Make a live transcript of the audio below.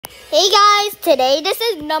Hey guys, today this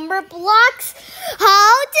is Numberblocks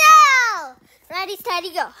Hotel. Ready,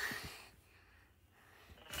 steady, go.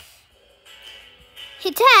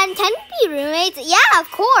 Hey, 10 be roommates? Yeah, of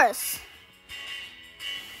course.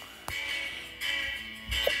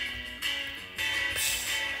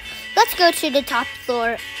 Let's go to the top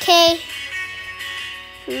floor, okay?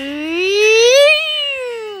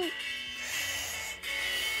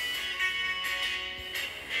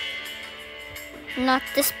 Not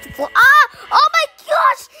this floor. Ah! Oh my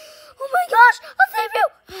gosh! Oh my gosh! I'll save you!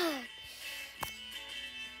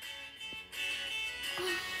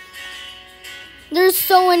 There's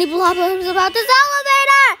so many problems about this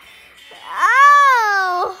elevator!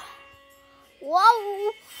 Oh!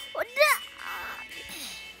 Whoa!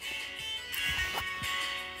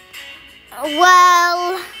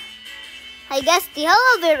 Well, I guess the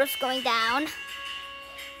elevator's going down.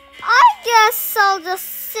 I guess I'll just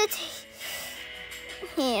sit here.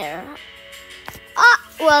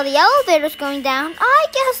 Well, the elevator's going down. I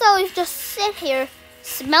guess I'll just sit here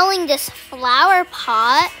smelling this flower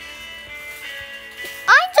pot.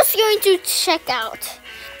 I'm just going to check out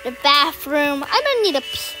the bathroom. I don't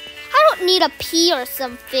need a pee or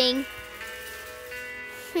something.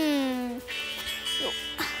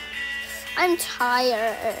 I'm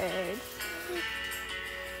tired.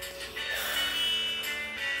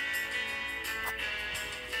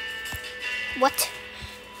 What?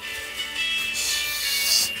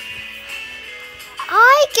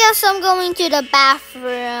 I guess I'm going to the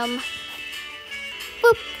bathroom.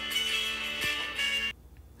 Boop.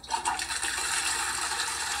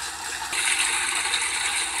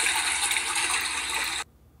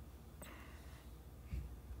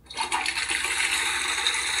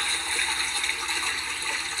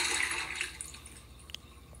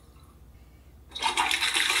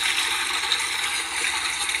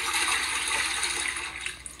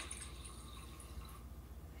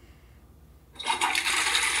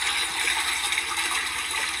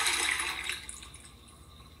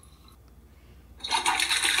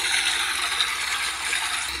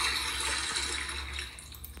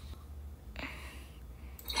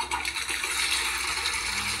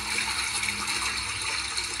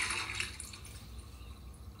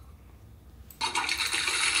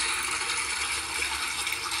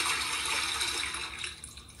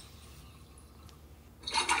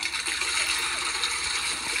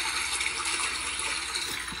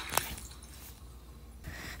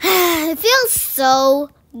 It feels so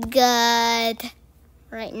good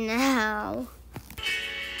right now.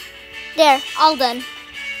 There, all done.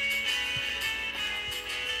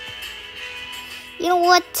 You know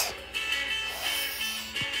what?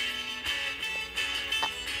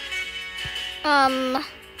 I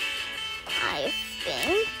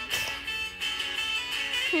think.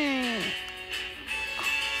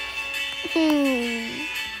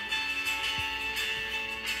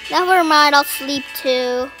 Never mind, I'll sleep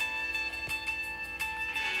too.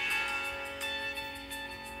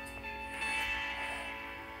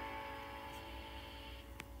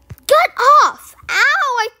 Get off!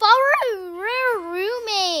 Ow! I thought we were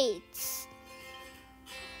roommates.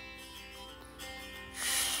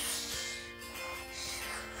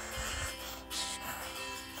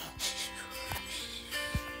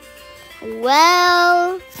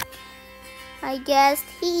 Well, I guess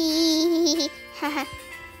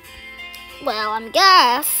well, I'm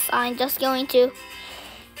just going to.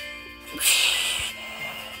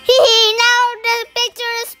 Now the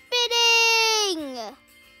picture is spinning.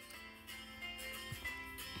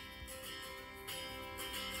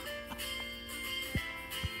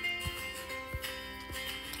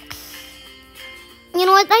 You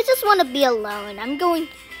know what? I just want to be alone. I'm going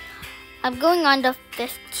on the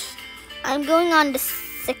 5th. I'm going on the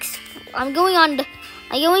 6th. I'm going on the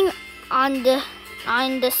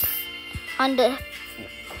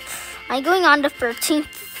 13th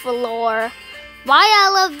floor. Bye,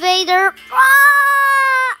 elevator.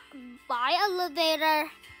 Bye, elevator.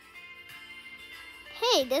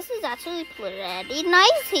 Hey, this is actually pretty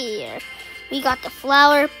nice here. We got the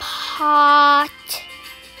flower pot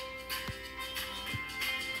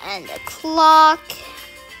and the clock.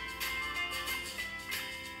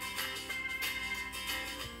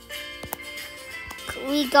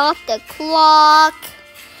 We got the clock,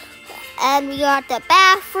 and we got the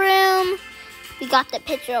bathroom. We got the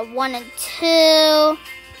picture of 1 and 2. Oh,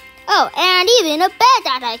 and even a bed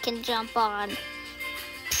that I can jump on.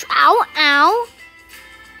 Ow, ow.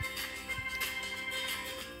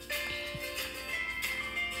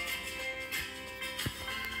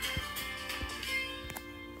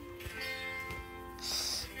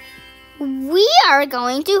 We are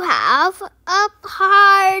going to have a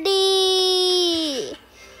party.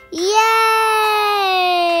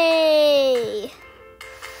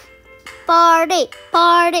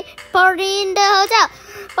 party, party in the hotel,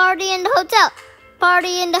 party in the hotel,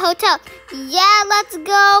 party in the hotel. Yeah, let's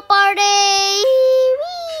go party.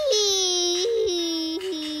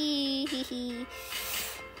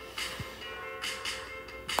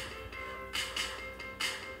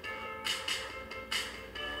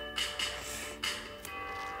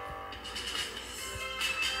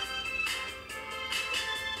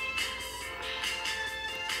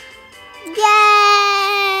 Yay!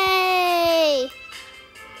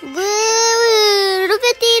 Woo! The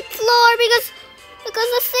 15th floor because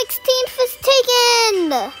the 16th is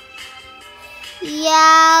taken.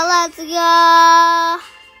 Yeah, let's go.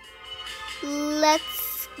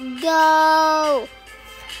 Let's go.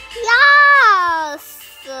 Yes.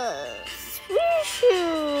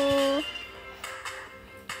 Woohoo.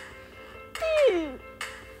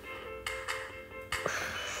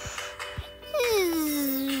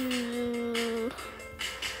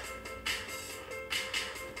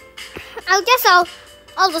 I guess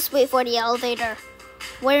I'll just wait for the elevator.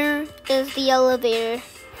 Where is the elevator?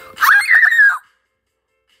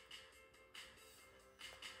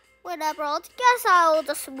 Whatever, I guess I'll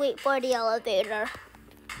just wait for the elevator.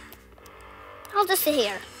 I'll just sit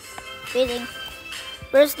here, waiting.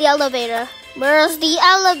 Where's the elevator? Where's the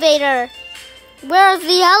elevator? Where's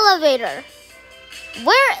the elevator?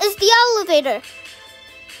 Where is the elevator?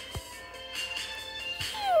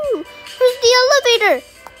 Where's the elevator?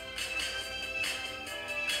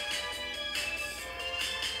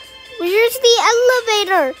 Where's the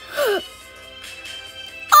elevator?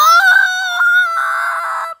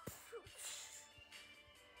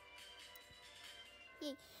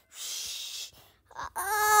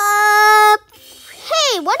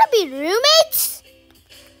 Hey, wanna be roommates?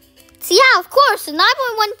 So yeah, of course,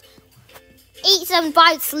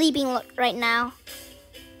 9.1875 is sleeping right now.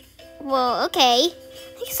 Well, okay.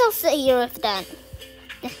 I guess I'll sit here with them.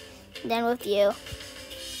 Then with you.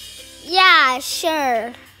 Yeah,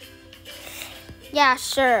 sure. Yeah,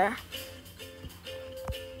 sure.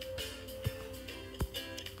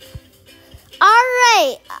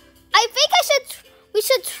 Alright. I think we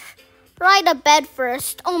should try the bed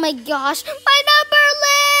first. Oh my gosh. My number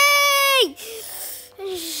leg!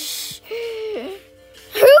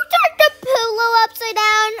 Who turned the pillow upside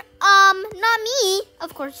down? Not me.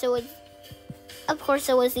 Of course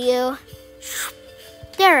it was you.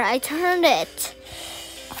 There, I turned it.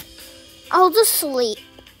 I'll just sleep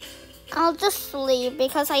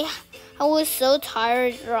because I was so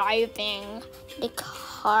tired driving the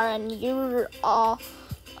car, and you're all.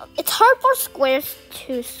 It's hard for squares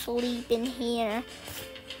to sleep in here.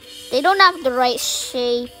 They don't have the right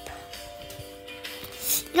shape.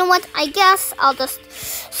 You know what? I guess I'll just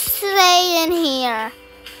stay in here.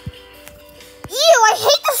 Ew! I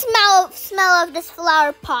hate the smell of this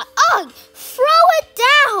flower pot. Ugh! Throw it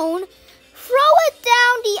down. Throw it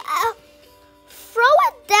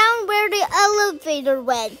down where the elevator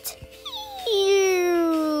went.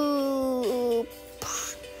 Ew.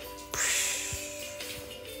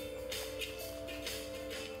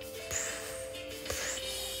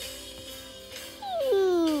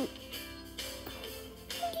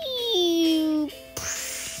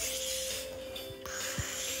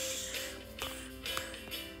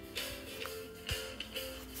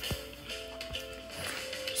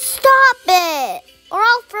 Stop it, or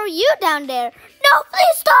I'll throw you down there. No,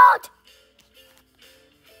 please don't!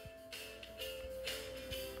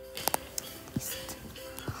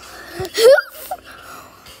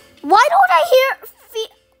 Why don't I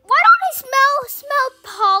smell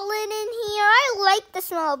pollen in here? I like the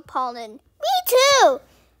smell of pollen. Me too.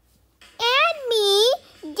 And me,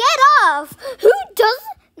 get off. Who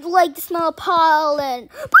doesn't like the smell of pollen?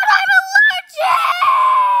 But I'm allergic!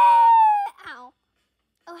 Ow.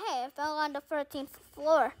 Oh hey, I fell on the 13th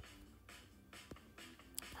floor.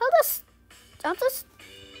 I'll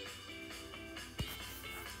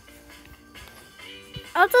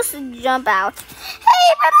just jump out. Hey,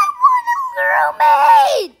 but I want a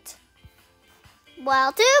roommate!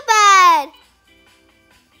 Well, too bad.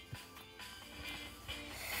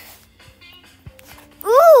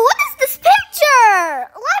 Ooh, what is this picture?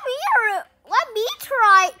 Let me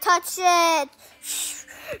try touch it.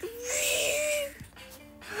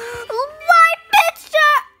 My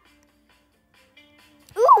picture.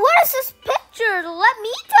 Ooh, what is this picture? Let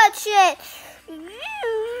me touch it.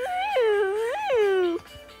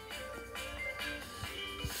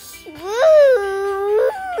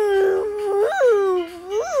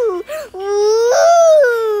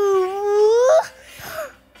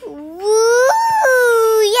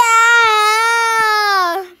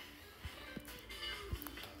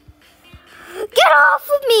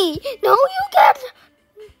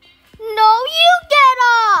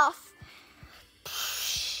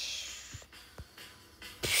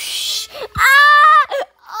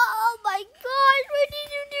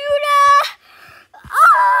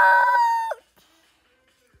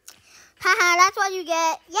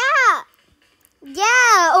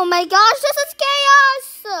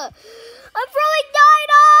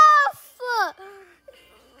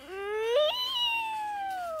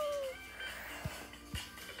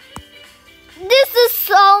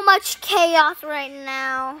 chaos right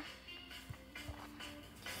now.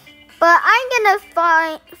 But I'm gonna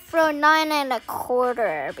throw 9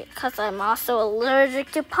 1/4 because I'm also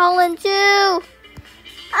allergic to pollen too.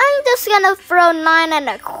 I'm just gonna throw 9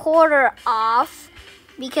 1/4 off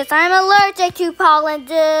because I'm allergic to pollen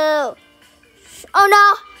too. Oh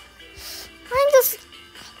no! I'm just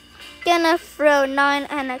gonna throw 9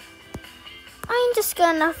 1/4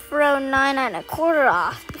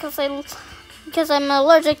 off because I'm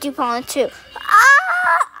allergic to pollen too.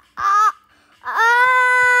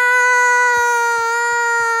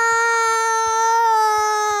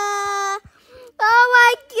 Oh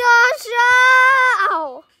my gosh!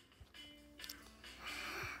 Ow.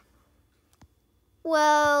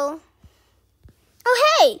 Well. Oh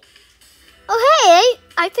hey!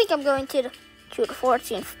 I think I'm going to the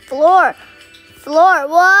 14th floor.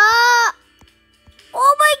 What?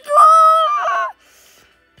 Oh my god!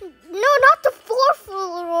 No, not the 4th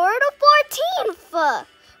floor, the 14th.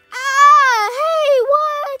 Hey,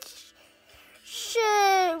 what?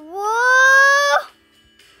 Shit, what?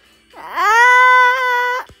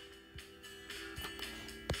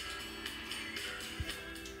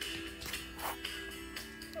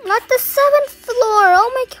 Not the 7th floor. Oh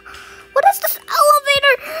my god. What is this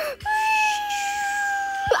elevator?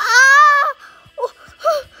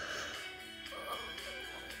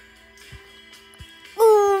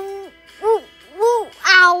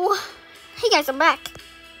 Ow. Hey guys, I'm back.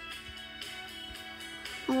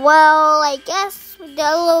 Well, I guess the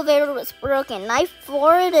elevator was broken. 9th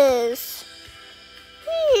floor it is.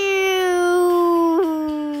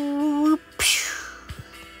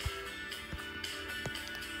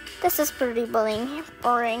 This is pretty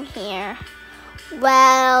boring here.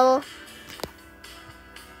 Well,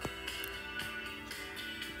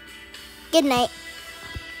 good night.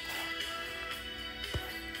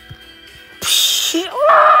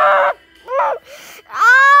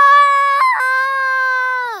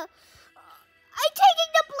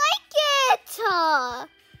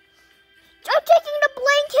 I'm taking the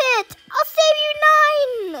blanket. I'll save you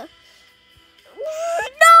 9.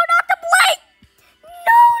 No, not the blanket.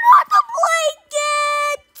 No, not the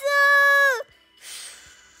blanket.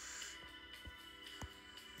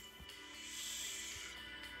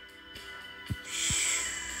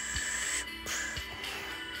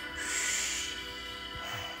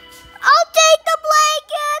 I'll take the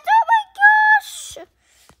blanket. Oh my gosh.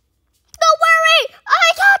 Don't worry. I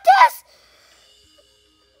got this.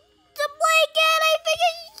 The blanket. I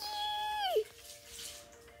figured.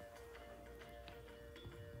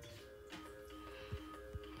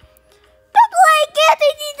 The blanket. I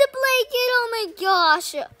need the blanket. Oh my gosh.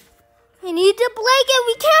 I need the blanket.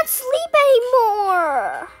 We can't sleep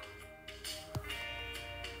anymore.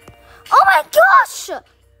 Oh my gosh.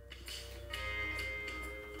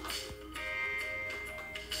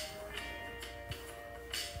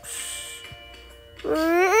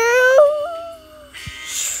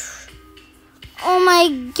 Oh my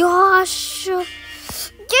gosh.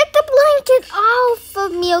 Get the blanket off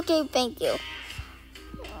of me. Okay, thank you.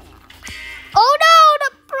 Oh no,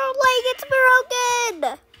 the blanket's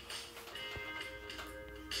broken.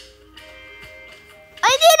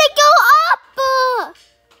 I need to go up.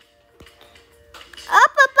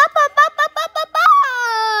 Up.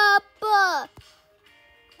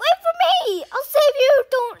 Wait for me. I'll save you.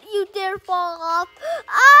 Don't you dare fall off.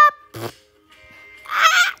 Up.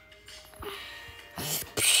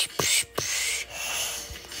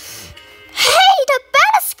 Hey, the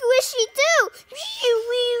bed is squishy too.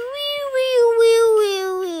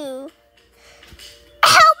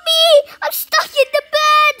 Help me! I'm stuck in the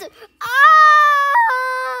bed.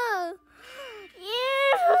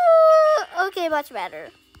 Yeah. Okay, much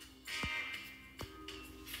better.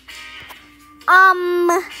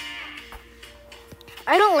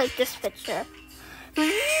 I don't like this picture.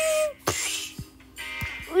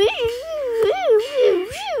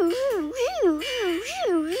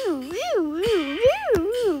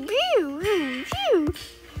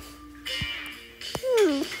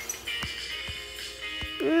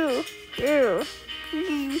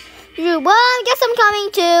 Well, I guess I'm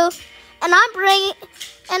coming too, and I'm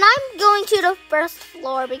going to the 1st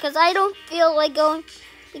floor because I don't feel like going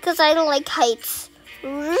because I don't like heights.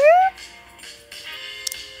 Wait,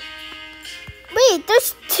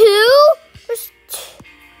 there's two?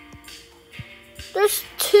 There's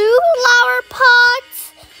 2 flower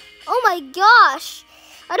pots? Oh my gosh.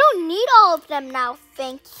 I don't need all of them now,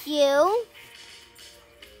 thank you.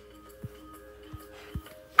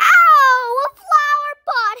 Ow! A flower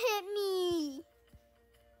pot hit me.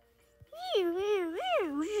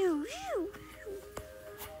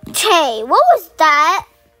 Okay, what was that?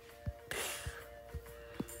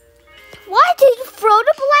 Why did you throw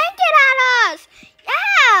the blanket at us?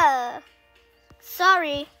 Yeah.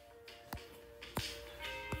 Sorry.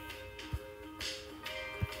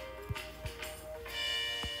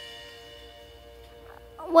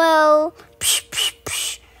 Well,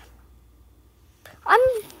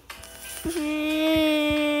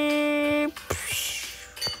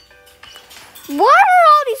 what are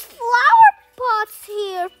all these flower pots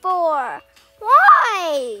here for?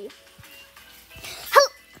 Why?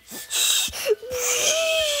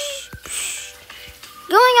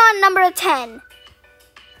 Going on number 10.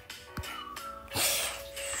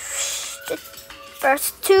 The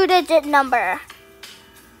first 2-digit number.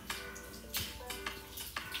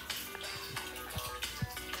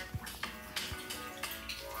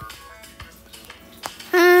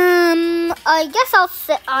 I guess I'll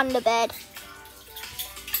sit on the bed.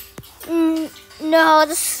 No,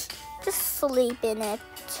 just sleep in it.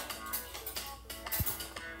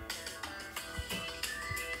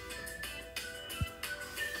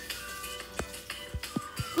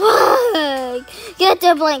 Get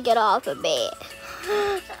the blanket off of me.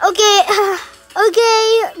 Okay,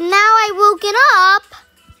 now I woken up.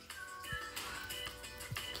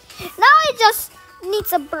 Now I just need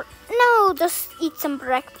some, just eat some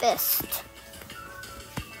breakfast.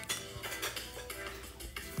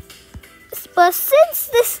 But since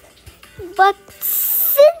this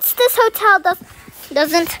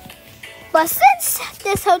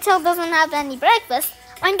hotel doesn't have any breakfast,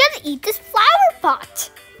 I'm gonna eat this flower pot.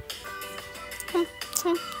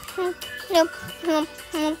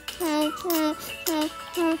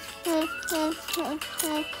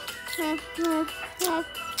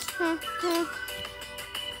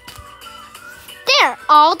 They're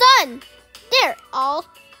all done. They're all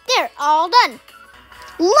done.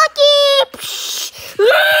 Lucky!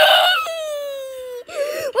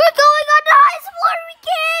 We're going on the highest floor we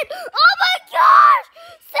can! Oh my gosh!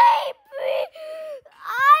 Save me!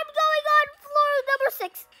 I'm going on floor number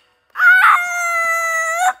 6.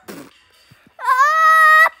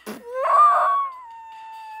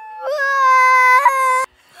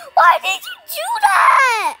 Why did you do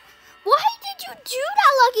that? Why did you do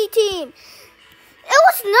that, Lucky Team? It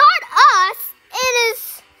was not us. It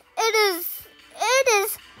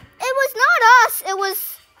was not us. It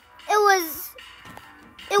was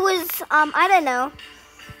I don't know.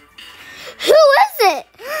 Who is it?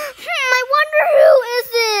 I wonder who is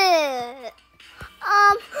it?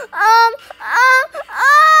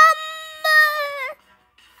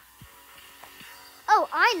 Oh,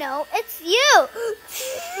 I know. It's you.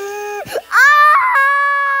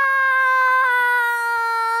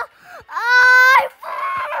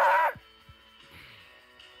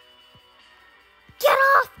 Get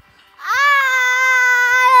off!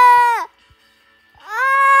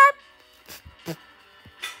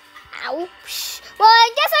 Ow!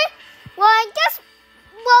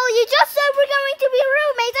 Well, you just said we're going to be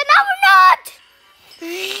roommates, and now we're not.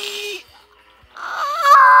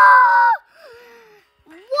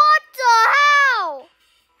 What the hell?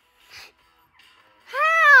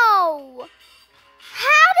 How?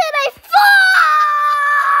 How did I fall?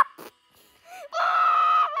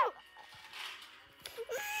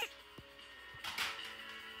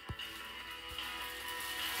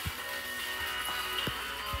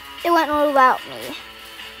 It went all about me.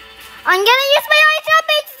 I'm gonna use my ice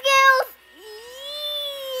jumping skills.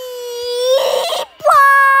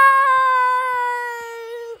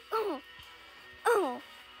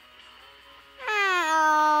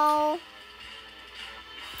 Ow.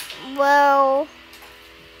 Well,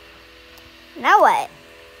 now what?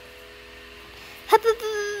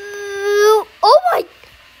 Oh my.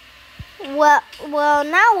 Well,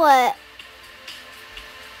 now what?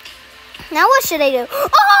 Now what should I do?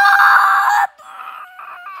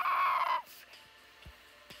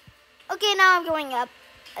 Okay, now I'm going up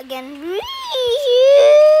again.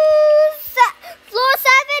 Floor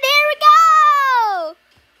 7, here we go!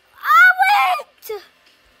 Oh, wait!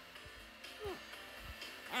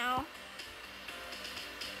 Ow.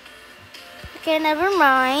 Okay, never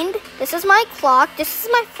mind. This is my clock. This is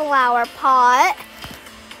my flower pot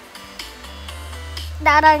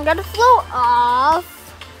that I'm gonna float off.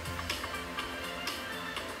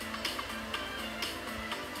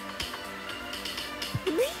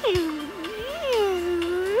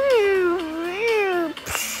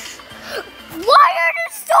 Why are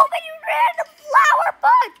there so many random flower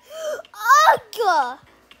pots? Ugh!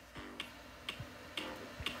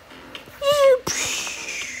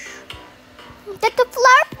 Get the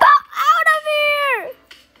flower pot out of here!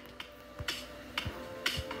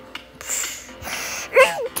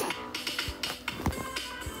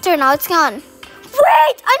 So now it's gone.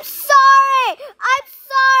 Wait, I'm sorry!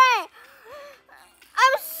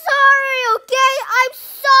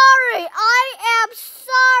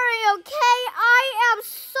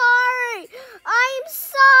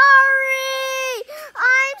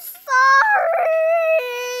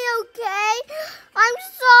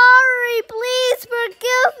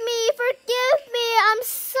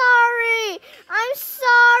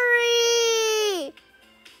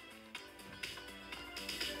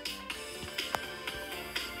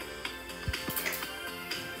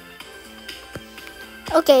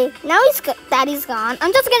 Okay, now Daddy's gone.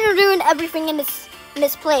 I'm just gonna ruin everything in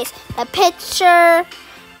this place. The picture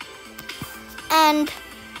and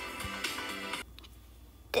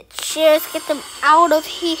the chairs. Get them out of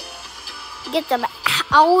here. Get them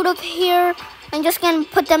out of here. I'm just gonna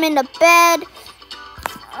put them in the bed.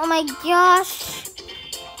 Oh my gosh.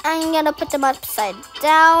 I'm gonna put them upside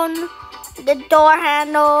down. The door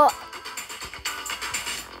handle,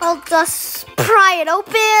 I'll just pry it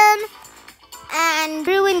open and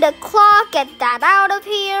ruin the clock. Get that out of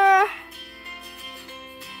here.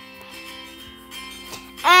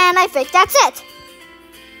 And I think that's it.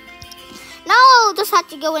 Now I'll just have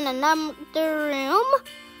to go in another room.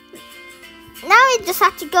 Now I just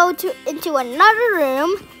have to go into another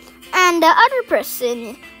room, and the other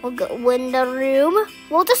person will go in the room.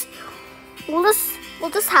 We'll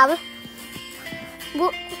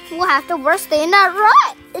have the worst day in our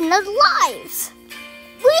lives.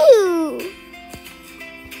 Woo!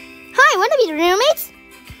 Hi, wanna be roommates?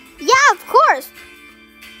 Yeah, of course.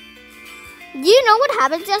 Do you know what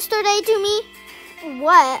happened yesterday to me?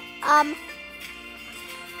 What?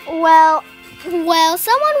 Well,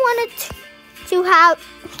 someone wanted to have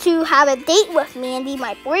a date with me and be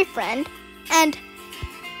my boyfriend, and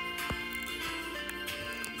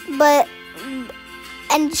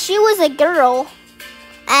she was a girl,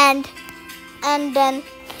 and then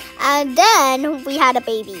we had a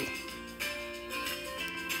baby,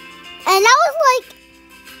 and I was like,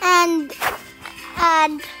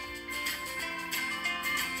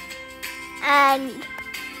 and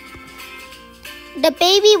the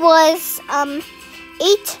baby was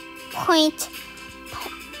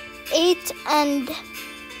 8.8 and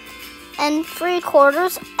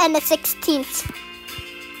 3/4 and 1/16.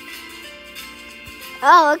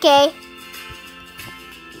 Oh, okay.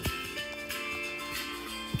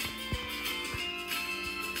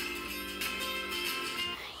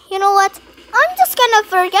 You know what? I'm just gonna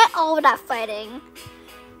forget all that fighting,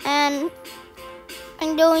 and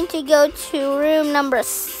I'm going to go to room number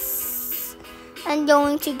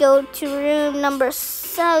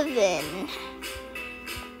 7.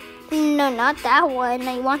 No, not that one.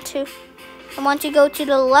 I want to go to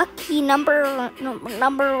the lucky number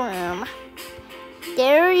room.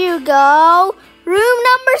 There you go. Room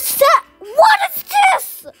number 7. What is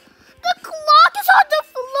this? The clock is on the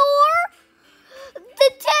floor.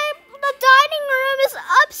 The dining room is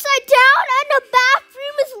upside down, and the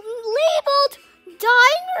bathroom is labeled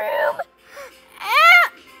dining room.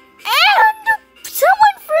 And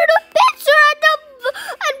someone threw the picture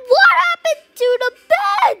and what happened to the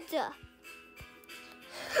bed?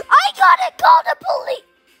 I gotta call the police.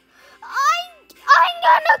 I'm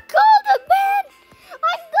gonna call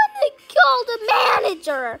the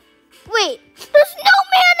manager. Wait, there's no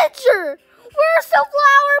manager. Where's the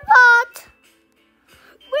flower pot?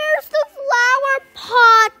 Where's the flower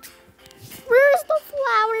pot? Where's the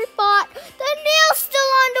flower pot? The nail's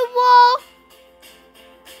still on the wall.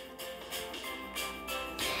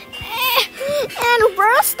 And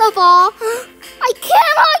worst of all, I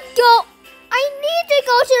cannot go. I need to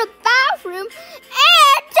go to the bathroom,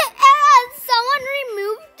 and someone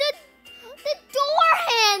removed the door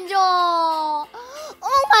handle.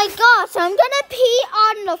 Oh my gosh, I'm gonna pee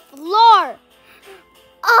on the floor.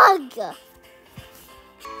 Ugh.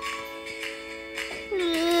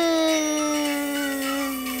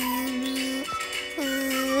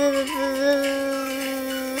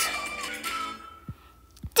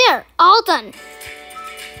 There, all done.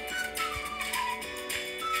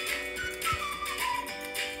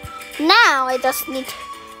 Now I just need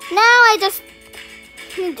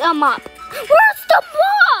a mop. Where's the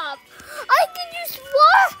mop? I can use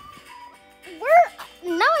what?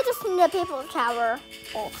 Now I just need a paper towel.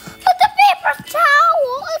 Oh. But the paper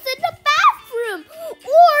towel is in the bathroom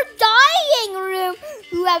or dining room.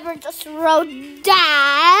 Whoever just wrote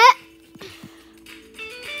that.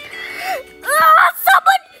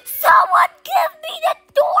 Someone give me the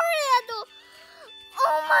door handle.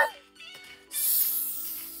 Oh my.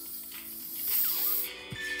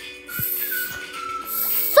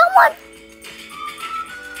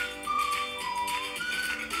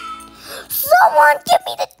 Someone give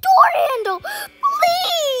me the door handle,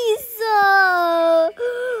 please.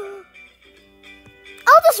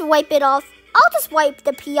 I'll just wipe it off. I'll just wipe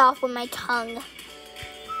the pee off with my tongue.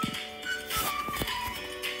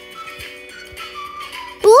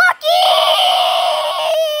 Lucky!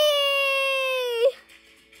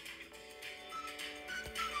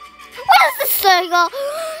 What is this circle?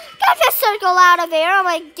 Get this circle out of here. Oh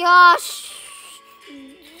my gosh.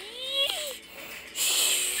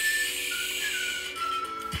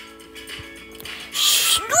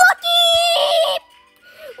 Lucky!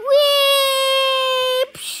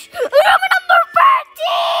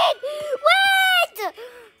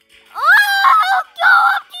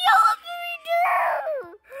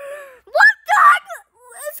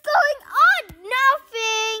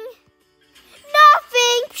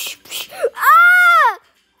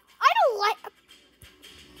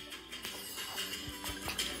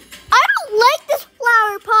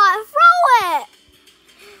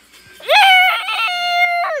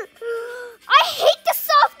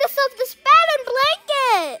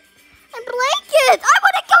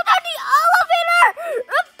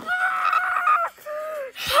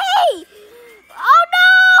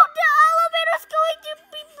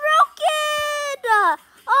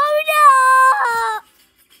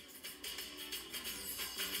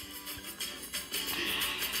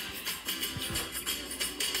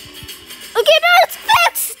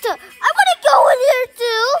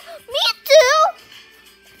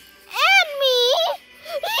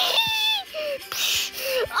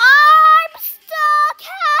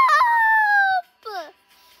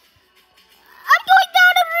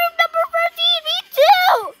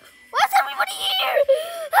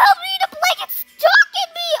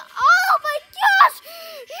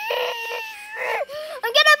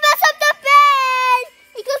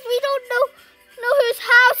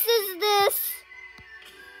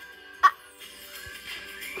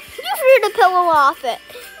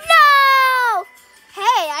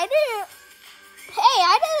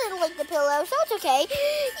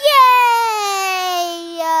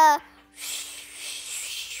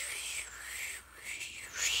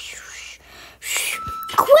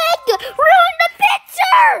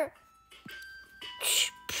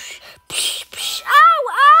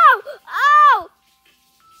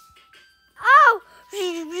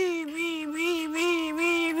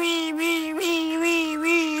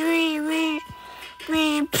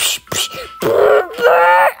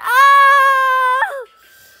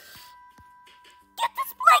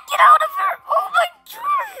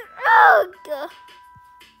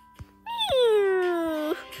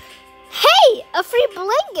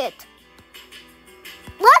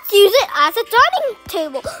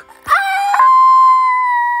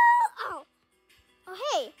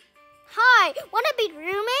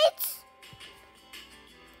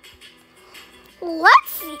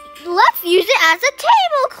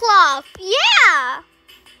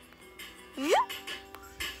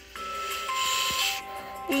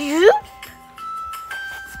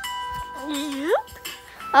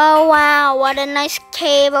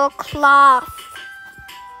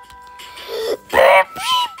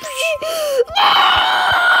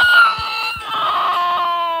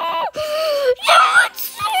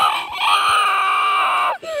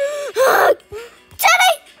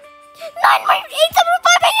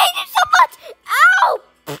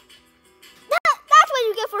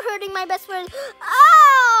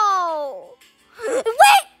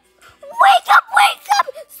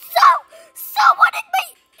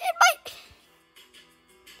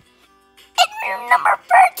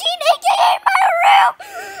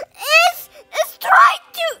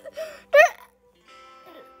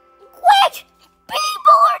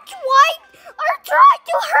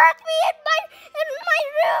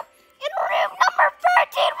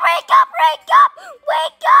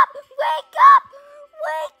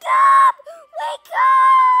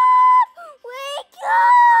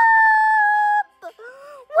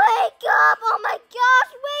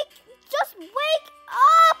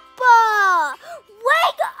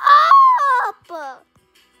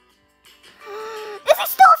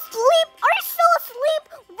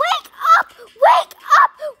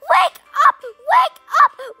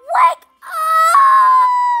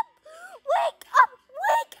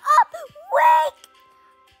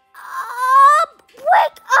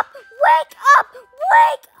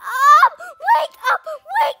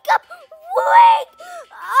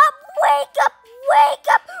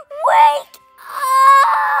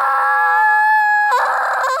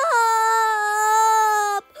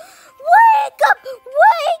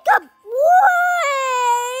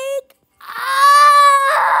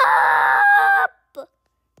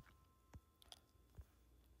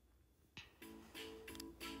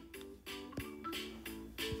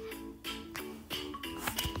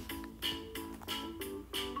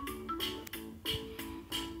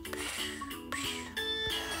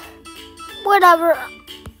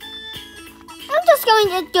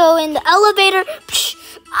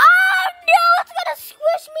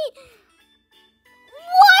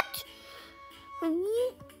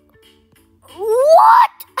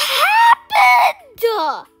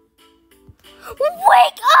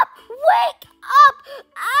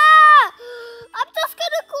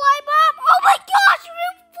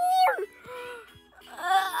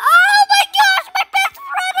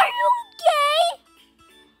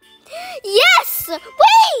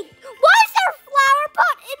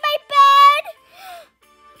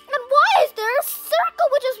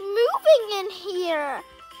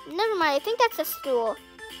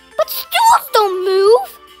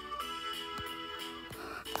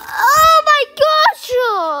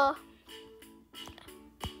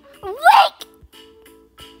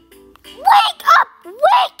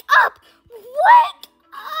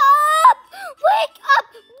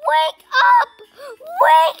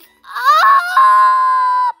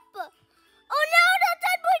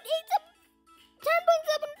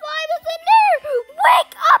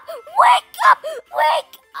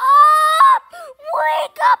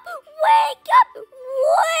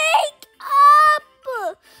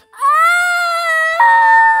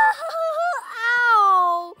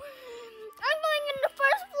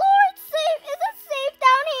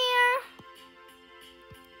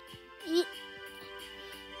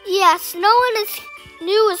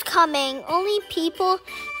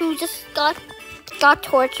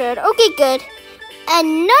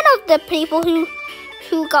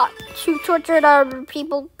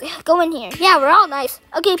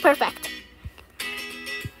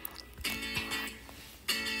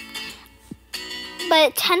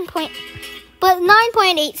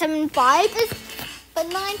 But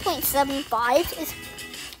 9.75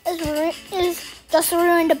 is just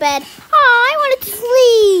ruined the bed. Oh, I wanted to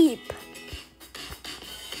sleep.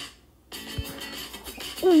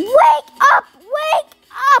 Wake up! Wake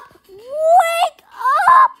up! Wake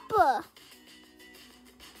up!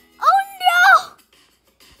 Oh no!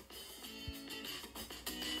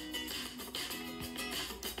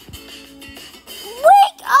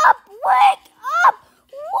 Wake up! Wake up!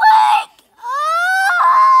 Wake up!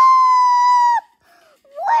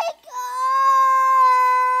 Wake up!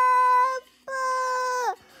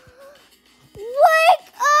 Wake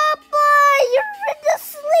up! You've been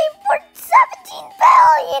asleep for 17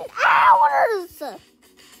 billion hours!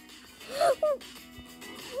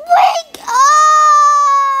 Wake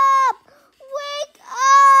up! Wake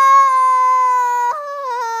up!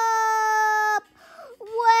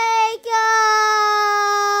 Wake up!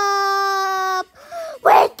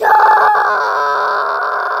 Wake up!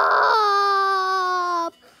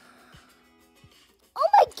 Oh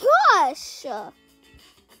my gosh!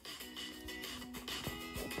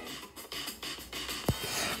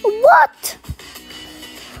 What?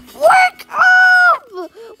 Wake up!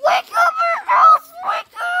 Wake up or else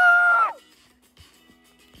wake up!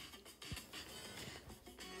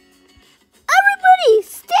 Everybody,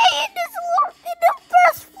 stay in the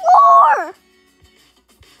first floor.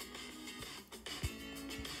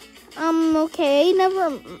 Okay,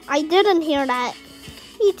 I didn't hear that.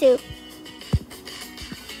 Me too.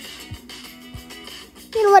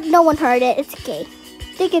 You know what? No one heard it. It's okay.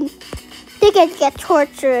 They can get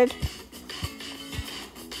tortured.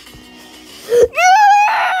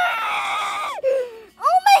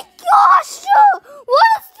 Oh my gosh! What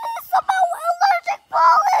is this about allergic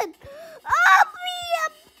pollen?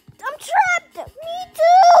 I'm trapped. Me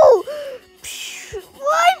too.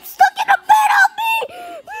 I'm stuck in a bed. Help me!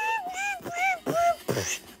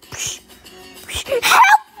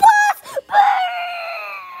 Help us!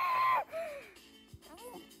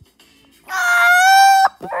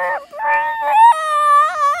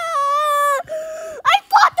 I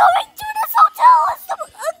thought going to this hotel was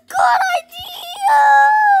a good idea.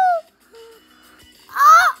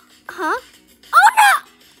 Huh? Oh no!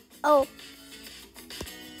 Oh,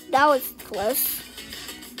 that was close.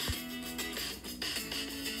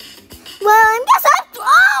 Well, I guess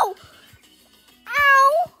ow!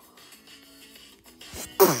 Ow!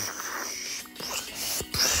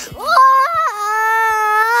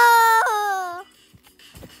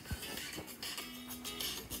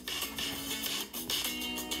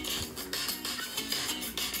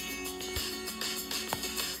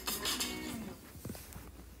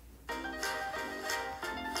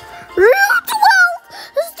 Room 12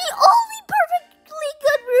 is the only perfectly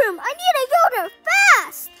good room. I need to go there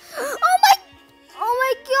fast. Oh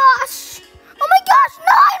my gosh. Oh my gosh, 9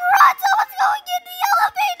 run. Someone's going in the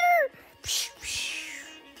elevator.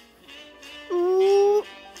 Ooh.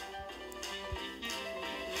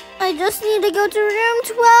 I just need to go to room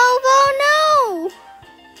 12. Oh no.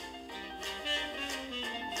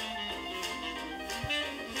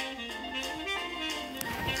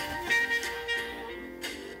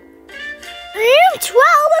 Room 12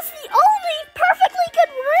 is the only perfectly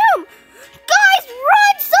good room. Guys,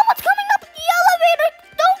 run! Someone's coming up the elevator.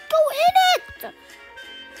 Don't go in it.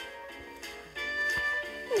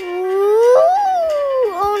 Ooh,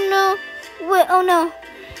 oh no. Wait, oh no.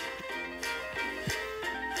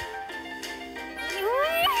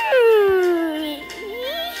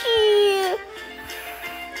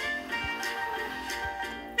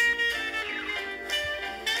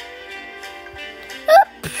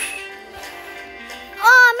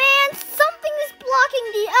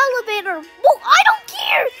 The elevator. Well, I don't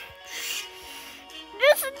care.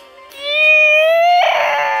 This.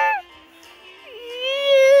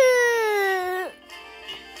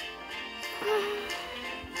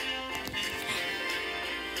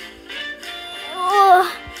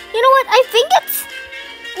 You know what? I think it's.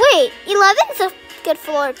 Wait, 11's a good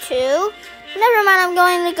floor too. Never mind. I'm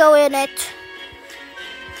going to go in it.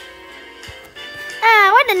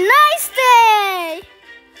 Ah, what a nice day.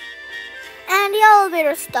 And the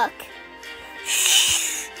elevator's stuck.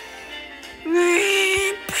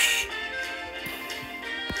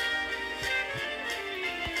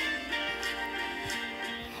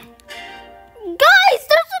 Guys,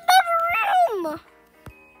 there's another room.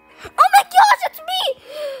 Oh my gosh, it's me.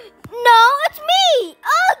 No, it's me.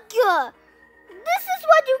 Ugh. This is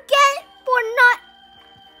what you get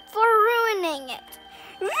for ruining it.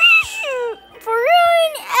 For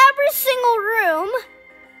ruining every single room.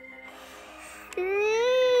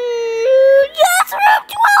 Yes, room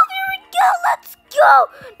 12, here we go, let's go.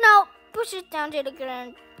 Now, push it down to the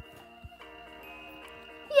ground.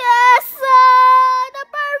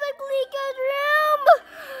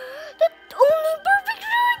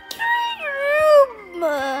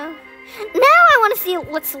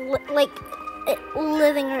 what's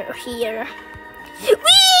living here. Whee! 5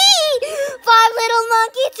 little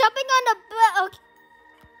monkeys jumping on the bed.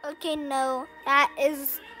 Okay, no, that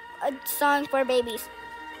is a song for babies.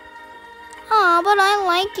 Aw, but I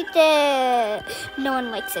like it. No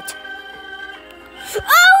one likes it.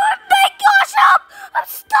 Oh my gosh, help! I'm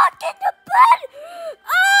stuck in the bed.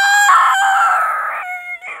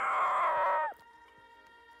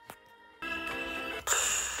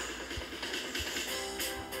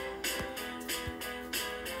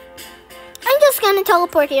 I'm just gonna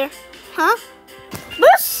teleport here. Huh?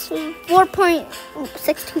 This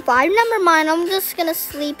 4.625. Never mind. I'm just gonna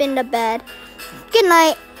sleep in the bed. Good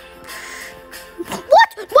night.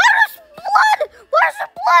 What? Where's blood? Where's the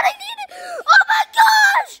blood? I need it. Oh my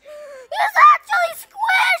gosh! It's actually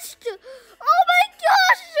squished. Oh my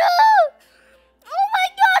gosh! Oh my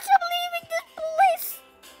gosh! I'm leaving this place.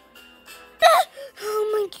 Oh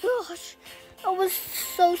my gosh! That was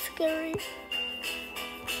so scary.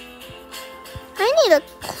 I need to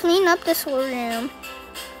clean up this room.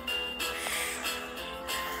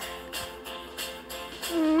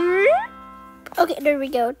 Okay, there we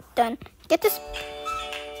go. Done. Get this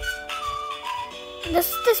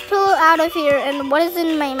pillow out of here. And what is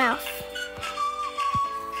in my mouth?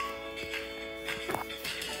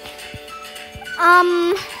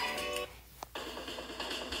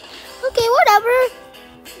 Okay, whatever.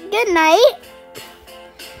 Good night.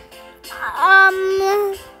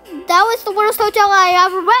 That was the worst hotel I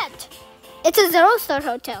ever went. It's a 0-star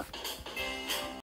hotel.